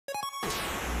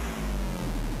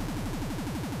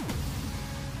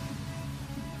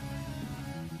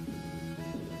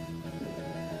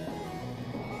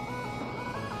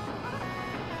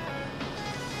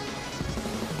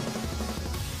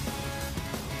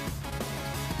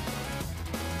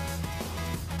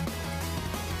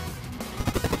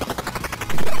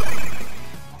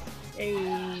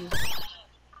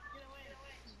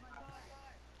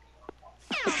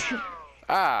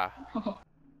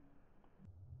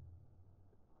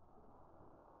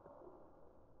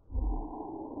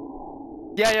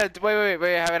Yeah, wait, I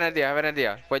have an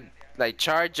idea. Wait, like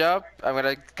charge up, I'm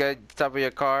gonna get top of your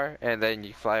car and then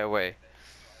you fly away.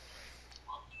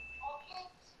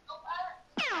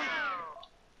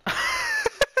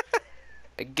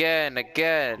 Again.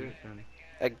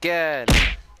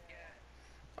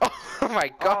 Oh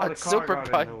my Oh, god, the car super got in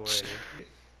the punch. way.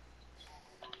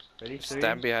 Ready? Three?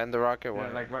 Stand behind the rocket,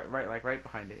 Yeah, why? like right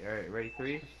behind it. Alright, ready?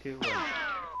 3, 2, 1.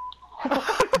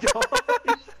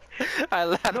 I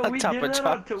land No, on we top did of that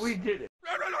Josh. until we did it.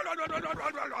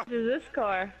 What is this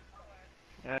car?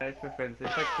 It's for friends.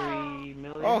 It's like 3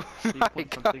 million. Oh 3 my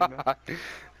point something mil. god.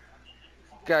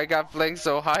 Guy got flying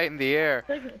so high in the air.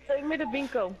 Take me to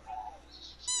Binko.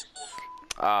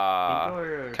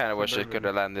 Kinda wish I could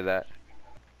have landed that.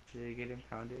 Did you get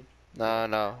impounded? No.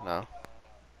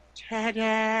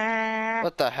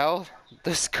 What the hell?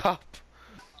 This cop.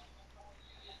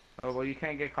 Oh, well, you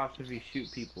can't get cops if you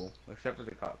shoot people, except for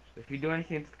the cops. If you do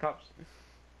anything to the cops,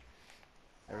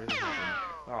 everything happens.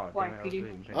 Oh, damn it, I was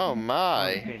reading. Oh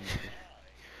my.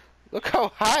 Look how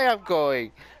high I'm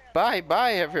going.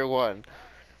 Bye, everyone.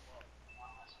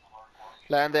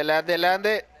 Land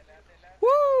it.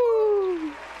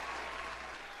 Woo!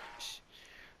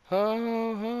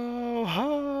 Ho.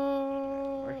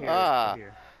 Right here, right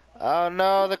here. Oh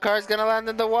no, the car's gonna land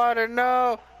in the water.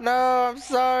 No, I'm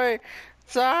sorry.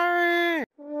 Damn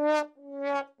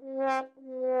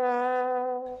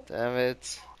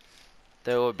it.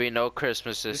 There will be no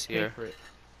Christmas this year.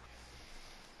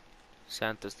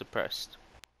 Santa's depressed.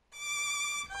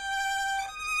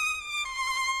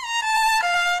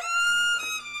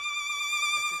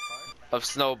 Of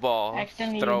snowball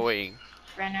throwing.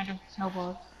 Ran out of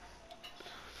snowballs.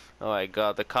 Oh my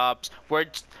god, the cops.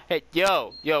 Hey,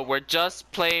 yo, we're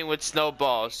just playing with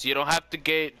snowballs. You don't have to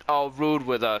get all rude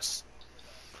with us.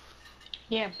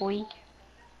 Yeah, boy.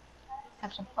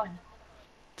 Have some fun.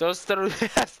 Those throw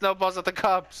snowballs at the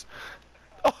cops.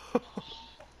 Oh.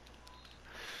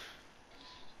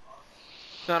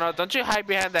 No, don't you hide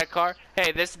behind that car.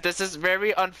 Hey, this is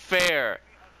very unfair.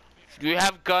 You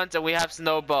have guns and we have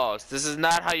snowballs. This is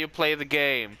not how you play the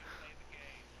game.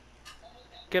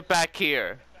 Get back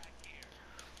here.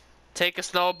 Take a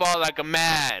snowball like a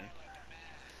man.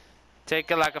 Take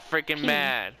it like a freaking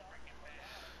man.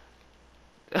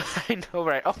 I know,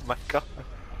 right? Oh my god.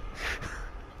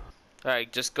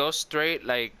 Alright, just go straight,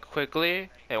 like, quickly.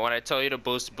 And when I tell you to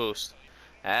boost.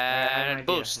 And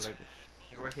boost. Like,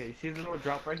 right here. You see the little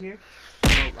drop right here?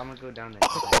 I'm gonna go down there.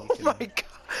 Oh my god.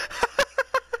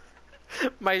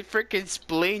 My freaking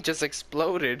spleen just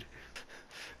exploded.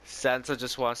 Santa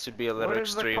just wants to be a little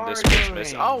extreme this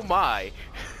Christmas. Oh my!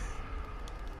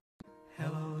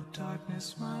 Hello,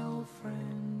 darkness, my old friend.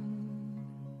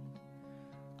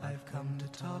 I've come to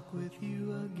talk with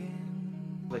you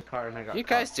again. The car and I got You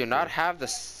guys do not have the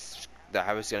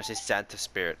I was gonna say Santa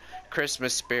spirit.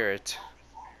 Christmas spirit.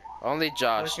 Only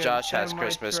Josh. Josh has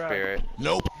Christmas spirit.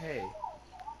 Nope. Hey.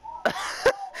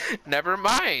 Never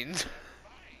mind.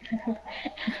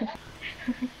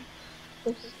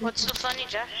 What's so funny,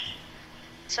 Josh?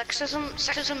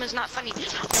 Sexism is not funny. I am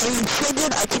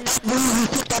triggered. I cannot believe you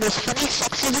think that is funny.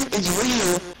 Sexism is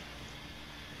real.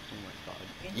 Oh my god.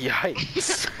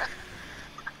 Yikes.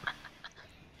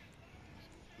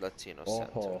 Latino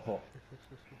Santa.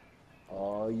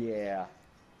 Oh yeah.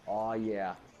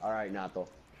 Alright, Nato.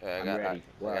 I I'm ready.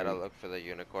 gotta look for the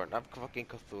unicorn. I'm fucking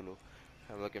Cthulhu.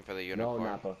 I'm looking for the unicorn. No,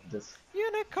 Nato. Just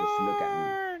unicorn! Just look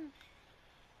at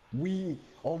me.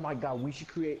 Oh my god, we should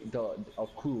create a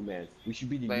crew, man. We should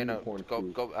be the unicorn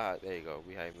crew. There you go,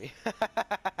 behind me.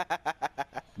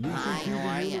 We should be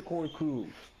the unicorn crew.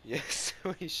 Yes,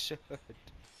 we should.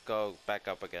 Go back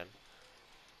up again.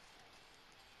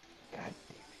 God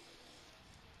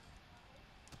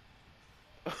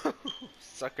damn it.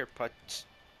 Sucker punch.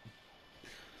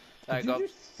 Alright, go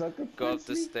up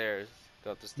the stairs.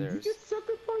 Go up the stairs. Did you just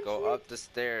sucker punch Go me? up the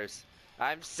stairs.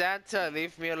 I'm Santa,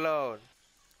 leave me alone.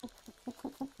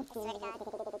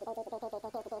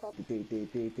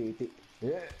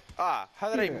 Ah, how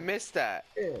did I miss that?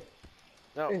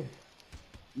 No.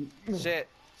 Shit.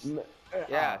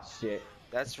 Yeah. Shit.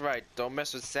 That's right. Don't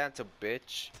mess with Santa,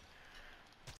 bitch.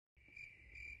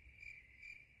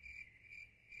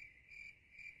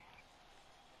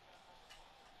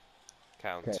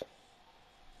 Count. Okay.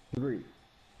 3,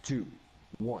 2,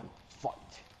 1, fight.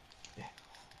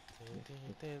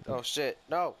 Oh shit.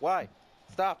 No, why?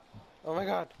 Stop. Oh my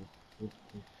god.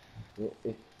 You're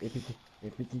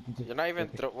not even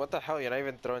what the hell? You're not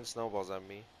even throwing snowballs at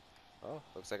me. Oh,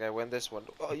 looks like I win this one.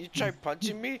 Oh, you tried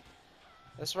punching me?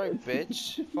 That's right,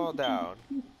 bitch. Fall down.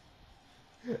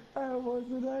 That was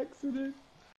an accident.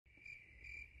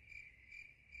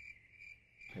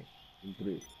 Okay, in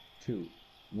 3, 2,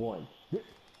 1.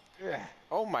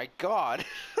 Oh my god.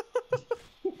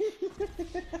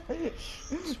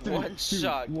 One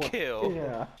shot kill.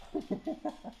 Yeah.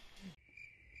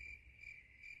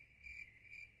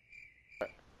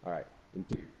 Alright, in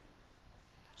 3,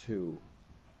 2,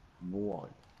 1,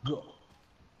 go.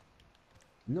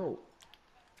 No.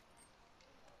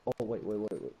 Oh wait.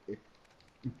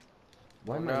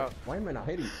 Why am I not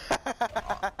hitting?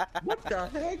 What the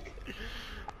heck?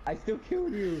 I still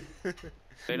killed you.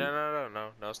 Wait, no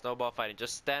snowball fighting.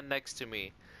 Just stand next to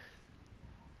me.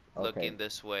 Okay. Looking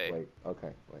this way. Wait.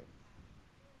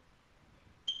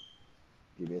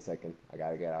 Give me a second. I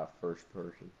gotta get out first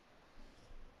person.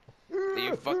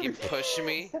 You fucking push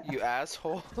me, you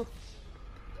asshole.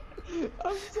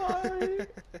 I'm sorry.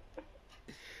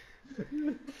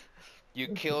 You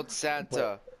killed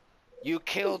Santa. You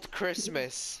killed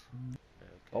Christmas.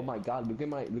 Oh my God! Look at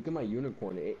my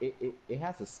unicorn. It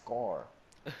has a scar.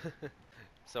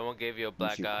 Someone gave you a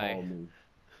black eye.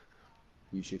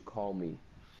 You should call me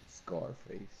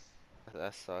Scarface.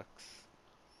 That sucks.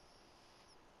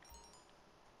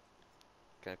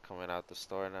 Coming out the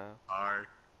store now.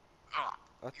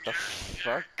 What the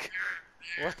fuck?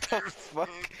 What the fuck?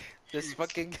 This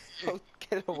fucking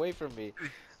get away from me.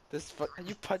 This fuck,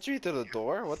 you punch me through the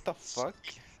door? What the fuck?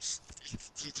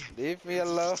 Leave me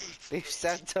alone. Leave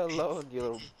Santa alone, you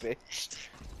little bitch.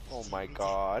 Oh my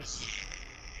god.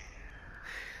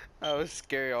 That was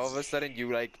scary. All of a sudden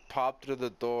you like pop through the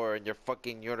door and your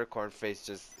fucking unicorn face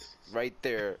just right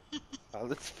there on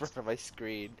the front of my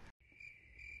screen.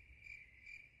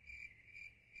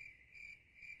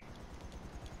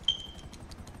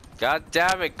 God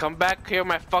damn it, come back here,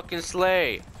 my fucking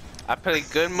sleigh. I paid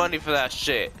good money for that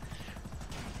shit.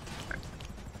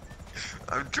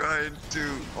 I'm trying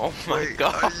to. Oh my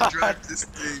god. How do you drive this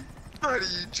thing? How do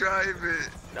you drive it?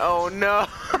 Oh no.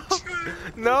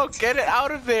 No, get it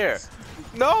out of there.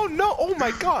 No, oh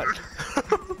my god.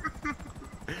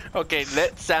 Okay,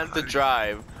 let Santa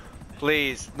drive.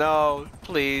 Please, no,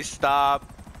 please stop.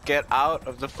 Get out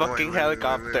of the fucking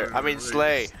helicopter. I mean,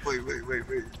 sleigh. Wait.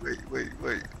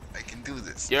 I can do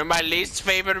this. You're my least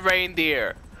favorite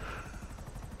reindeer.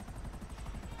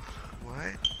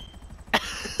 What?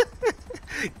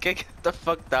 Get the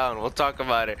fuck down. We'll talk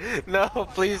about it. No,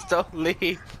 please don't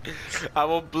leave. I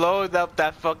will blow up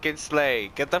that fucking sleigh.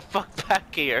 Get the fuck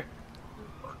back here.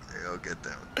 Okay, I'll get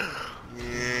down.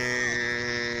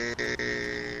 Yeah.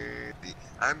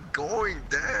 I'm going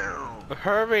down.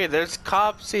 Hurry, there's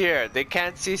cops here. They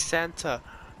can't see Santa.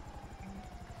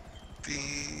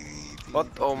 What?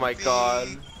 Oh my god.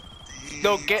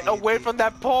 No, get away from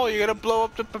that pole. You're gonna blow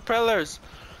up the propellers.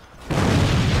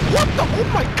 What the? Oh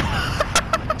my god.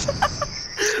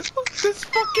 This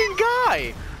fucking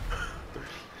guy.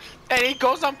 And he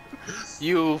goes on.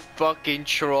 You fucking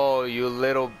troll, you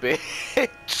little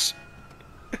bitch.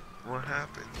 What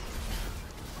happened?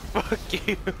 Fuck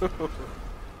you.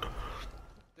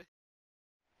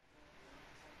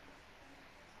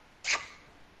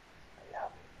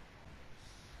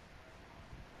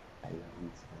 I love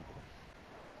you, Santa.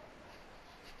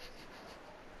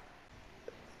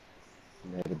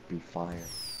 Let it be fire.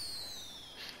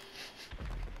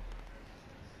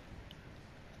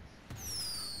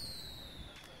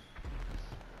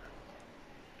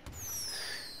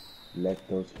 Let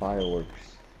those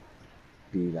fireworks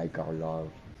be like our love.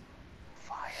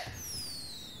 Fire.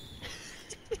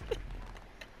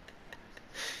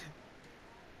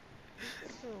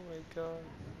 Oh my god.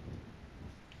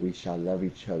 We shall love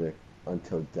each other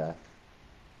until death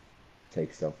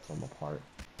takes us from apart.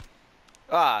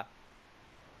 Ah.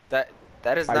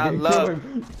 That is not Kill love.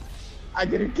 him. I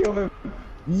didn't kill him.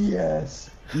 Yes.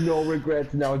 No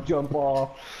regrets. Now jump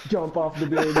off. Jump off the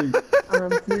building.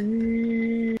 I'm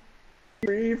free.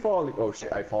 Free falling. Oh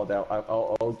shit! I fall down.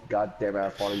 Oh god damn it!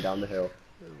 I'm falling down the hill.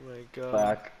 Oh my god.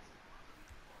 Back.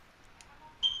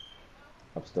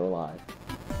 I'm still alive.